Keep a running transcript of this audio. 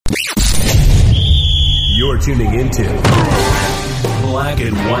You're tuning into Black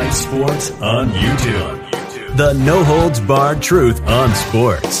and White Sports on YouTube. The no-holds-barred truth on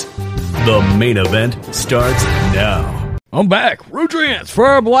sports. The main event starts now. I'm back. Rudrance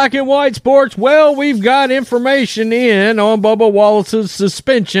for Black and White Sports. Well, we've got information in on Bubba Wallace's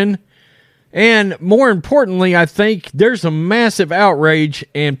suspension. And more importantly, I think there's a massive outrage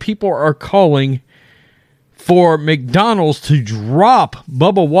and people are calling for McDonald's to drop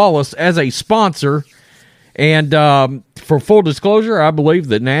Bubba Wallace as a sponsor. And for full disclosure, I believe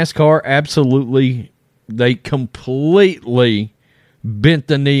that NASCAR they completely bent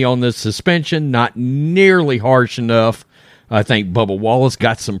the knee on this suspension, not nearly harsh enough. I think Bubba Wallace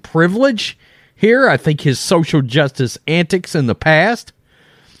got some privilege here. I think his social justice antics in the past,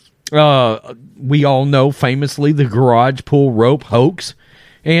 we all know famously the garage pool rope hoax.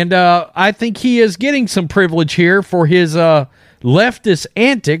 And I think he is getting some privilege here for his leftist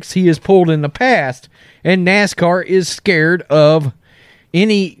antics he has pulled in the past. And NASCAR is scared of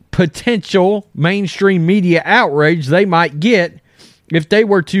any potential mainstream media outrage they might get if they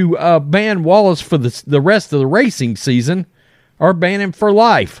were to ban Wallace for the rest of the racing season or ban him for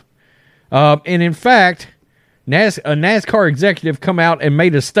life. And in fact, a NASCAR executive come out and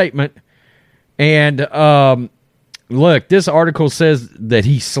made a statement. And look, this article says that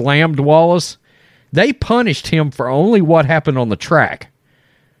he slammed Wallace. They punished him for only what happened on the track.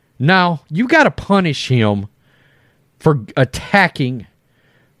 Now, you got to punish him for attacking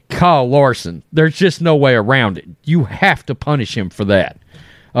Kyle Larson. There's just no way around it. You have to punish him for that.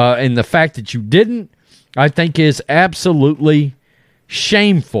 And the fact that you didn't, I think, is absolutely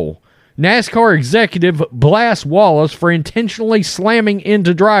shameful. NASCAR executive blasts Wallace for intentionally slamming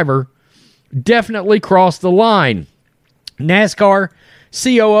into driver. Definitely crossed the line. NASCAR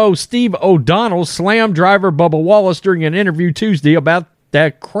COO Steve O'Donnell slammed driver Bubba Wallace during an interview Tuesday about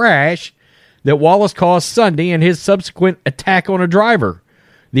that crash that Wallace caused Sunday and his subsequent attack on a driver.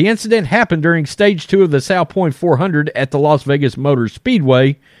 The incident happened during Stage 2 of the South Point 400 at the Las Vegas Motor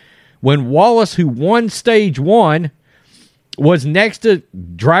Speedway when Wallace, who won Stage 1, was next to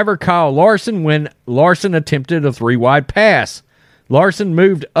driver Kyle Larson when Larson attempted a three-wide pass. Larson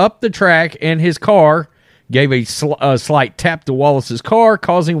moved up the track and his car gave a slight tap to Wallace's car,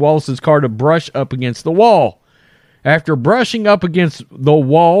 causing Wallace's car to brush up against the wall. After brushing up against the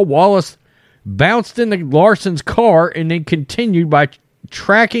wall, Wallace bounced into Larson's car and then continued by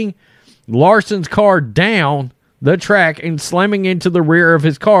tracking Larson's car down the track and slamming into the rear of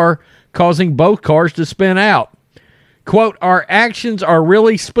his car, causing both cars to spin out. Quote, "Our actions are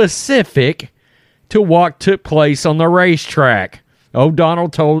really specific to what took place on the racetrack," O'Donnell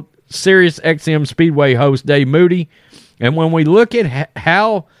told SiriusXM Speedway host Dave Moody. And when we look at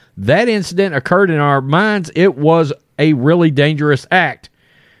how that incident occurred in our minds, it was a really dangerous act.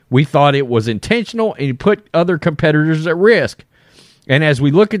 We thought it was intentional and put other competitors at risk. And as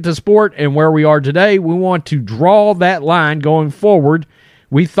we look at the sport and where we are today, we want to draw that line going forward.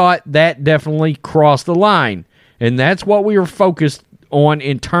 We thought that definitely crossed the line. And that's what we were focused on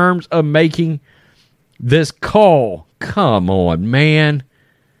in terms of making this call. Come on, man.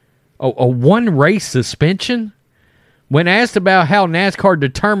 A one-race suspension? When asked about how NASCAR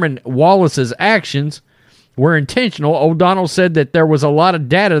determined Wallace's actions were intentional, O'Donnell said that there was a lot of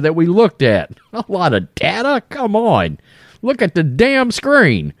data that we looked at. A lot of data? Come on. Look at the damn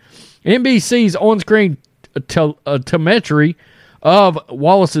screen. NBC's on-screen telemetry of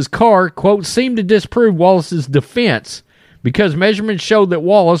Wallace's car, quote, seemed to disprove Wallace's defense because measurements showed that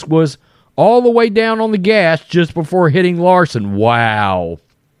Wallace was all the way down on the gas just before hitting Larson. Wow.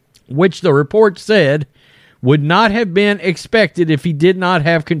 Which the report said would not have been expected if he did not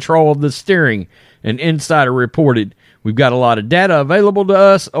have control of the steering, an insider reported. We've got a lot of data available to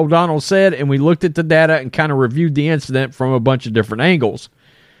us, O'Donnell said, and we looked at the data and kind of reviewed the incident from a bunch of different angles.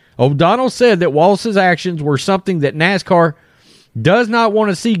 O'Donnell said that Wallace's actions were something that NASCAR does not want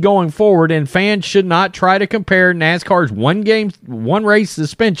to see going forward, and fans should not try to compare NASCAR's one-race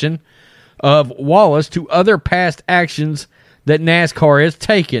suspension of Wallace to other past actions that NASCAR has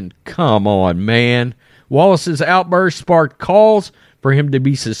taken. Come on, man. Wallace's outburst sparked calls for him to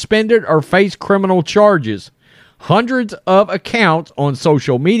be suspended or face criminal charges. Hundreds of accounts on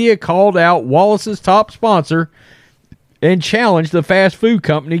social media called out Wallace's top sponsor and challenged the fast food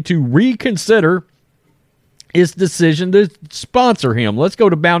company to reconsider its decision to sponsor him. Let's go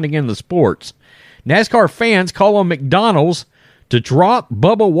to Bounding in the Sports. NASCAR fans call on McDonald's to drop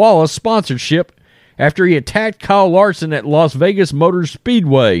Bubba Wallace sponsorship after he attacked Kyle Larson at Las Vegas Motor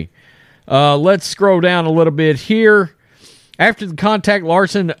Speedway. Let's scroll down a little bit here. After the contact,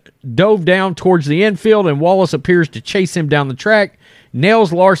 Larson dove down towards the infield, and Wallace appears to chase him down the track,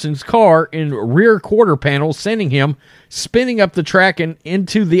 nails Larson's car in rear quarter panel, sending him spinning up the track and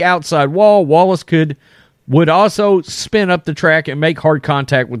into the outside wall. Wallace would also spin up the track and make hard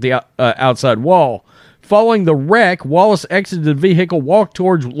contact with the outside wall. Following the wreck, Wallace exited the vehicle, walked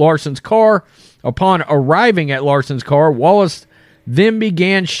towards Larson's car. Upon arriving at Larson's car, Wallace then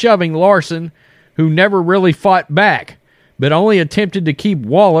began shoving Larson, who never really fought back, but only attempted to keep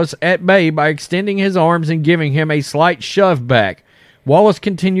Wallace at bay by extending his arms and giving him a slight shove back. Wallace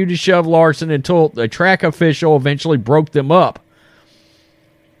continued to shove Larson until the track official eventually broke them up.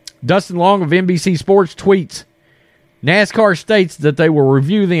 Dustin Long of NBC Sports tweets, NASCAR states that they will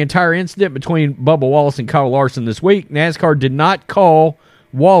review the entire incident between Bubba Wallace and Kyle Larson this week. NASCAR did not call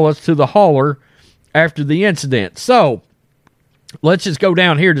Wallace to the hauler after the incident. So, let's just go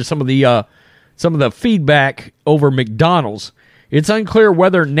down here to some of the feedback over McDonald's. It's unclear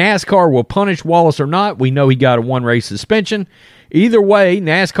whether NASCAR will punish Wallace or not. We know he got a one-race suspension. Either way,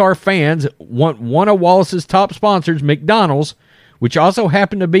 NASCAR fans want one of Wallace's top sponsors, McDonald's, which also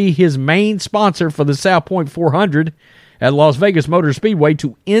happened to be his main sponsor for the South Point 400 at Las Vegas Motor Speedway,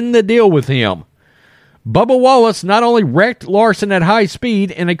 to end the deal with him. Bubba Wallace not only wrecked Larson at high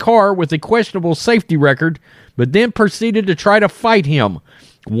speed in a car with a questionable safety record, but then proceeded to try to fight him.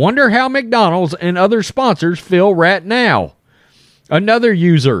 Wonder how McDonald's and other sponsors feel right now. Another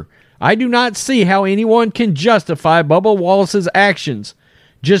user, I do not see how anyone can justify Bubba Wallace's actions.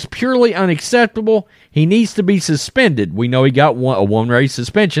 Just purely unacceptable. He needs to be suspended. We know he got a one-race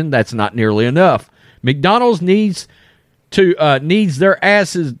suspension. That's not nearly enough. McDonald's needs their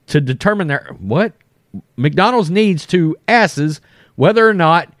asses to determine their... What? McDonald's needs to asses whether or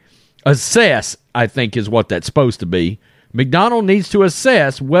not... Assess, I think, is what that's supposed to be. McDonald needs to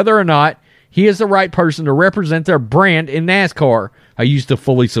assess whether or not he is the right person to represent their brand in NASCAR. I used to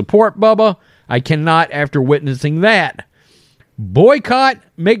fully support Bubba. I cannot after witnessing that. Boycott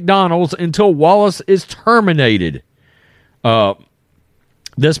McDonald's until Wallace is terminated.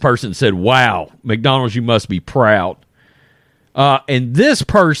 This person said, wow, McDonald's, you must be proud. And this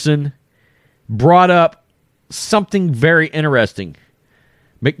person brought up something very interesting.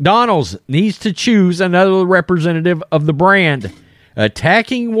 McDonald's needs to choose another representative of the brand.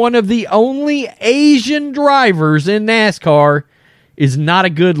 Attacking one of the only Asian drivers in NASCAR is not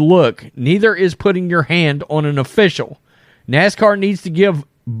a good look. Neither is putting your hand on an official. NASCAR needs to give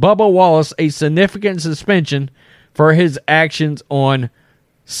Bubba Wallace a significant suspension for his actions on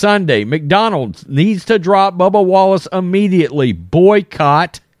Sunday. McDonald's needs to drop Bubba Wallace immediately.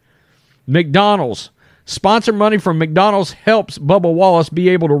 Boycott McDonald's. Sponsor money from McDonald's helps Bubba Wallace be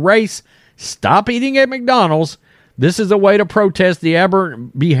able to race. Stop eating at McDonald's. This is a way to protest the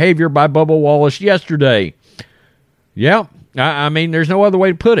aberrant behavior by Bubba Wallace yesterday. Yeah, I mean, there's no other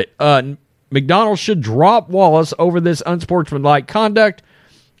way to put it. McDonald's should drop Wallace over this unsportsmanlike conduct.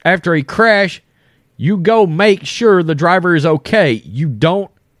 After a crash, you go make sure the driver is okay. You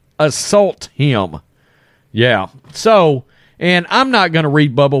don't assault him. Yeah, so... And I'm not going to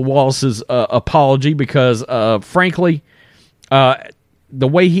read Bubba Wallace's apology because, frankly, the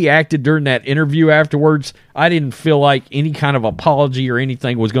way he acted during that interview afterwards, I didn't feel like any kind of apology or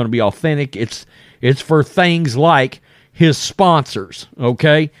anything was going to be authentic. It's for things like his sponsors,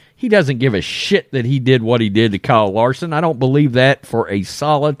 okay? He doesn't give a shit that he did what he did to Kyle Larson. I don't believe that for a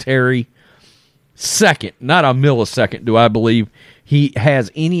solitary second, not a millisecond, do I believe he has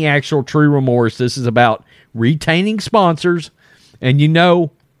any actual true remorse. This is about retaining sponsors, and he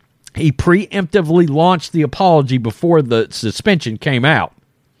preemptively launched the apology before the suspension came out.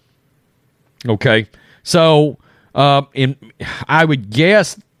 Okay, so I would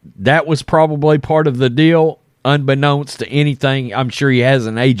guess that was probably part of the deal, unbeknownst to anything. I'm sure he has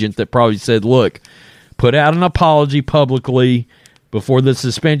an agent that probably said, look, put out an apology publicly before the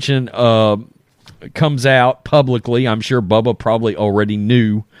suspension comes out publicly. I'm sure Bubba probably already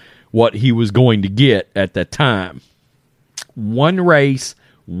knew what he was going to get at that time. One race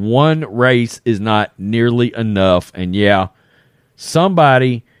is not nearly enough. And yeah,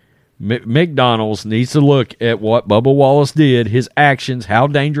 somebody, McDonald's, needs to look at what Bubba Wallace did, his actions, how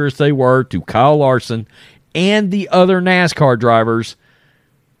dangerous they were to Kyle Larson and the other NASCAR drivers,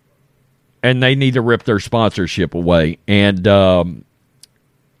 and they need to rip their sponsorship away. And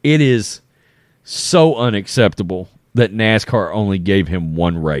it is so unacceptable that NASCAR only gave him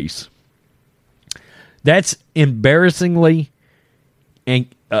one race. That's embarrassingly and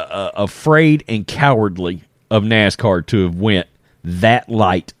afraid and cowardly of NASCAR to have went that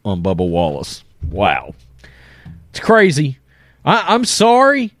light on Bubba Wallace. Wow. It's crazy. I'm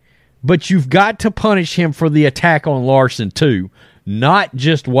sorry, but you've got to punish him for the attack on Larson too, not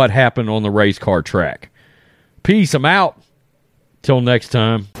just what happened on the race car track. Peace. I'm out. Till next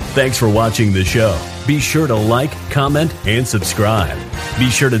time. Thanks for watching the show. Be sure to like, comment, and subscribe. Be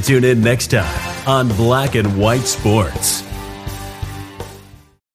sure to tune in next time on Black and White Sports.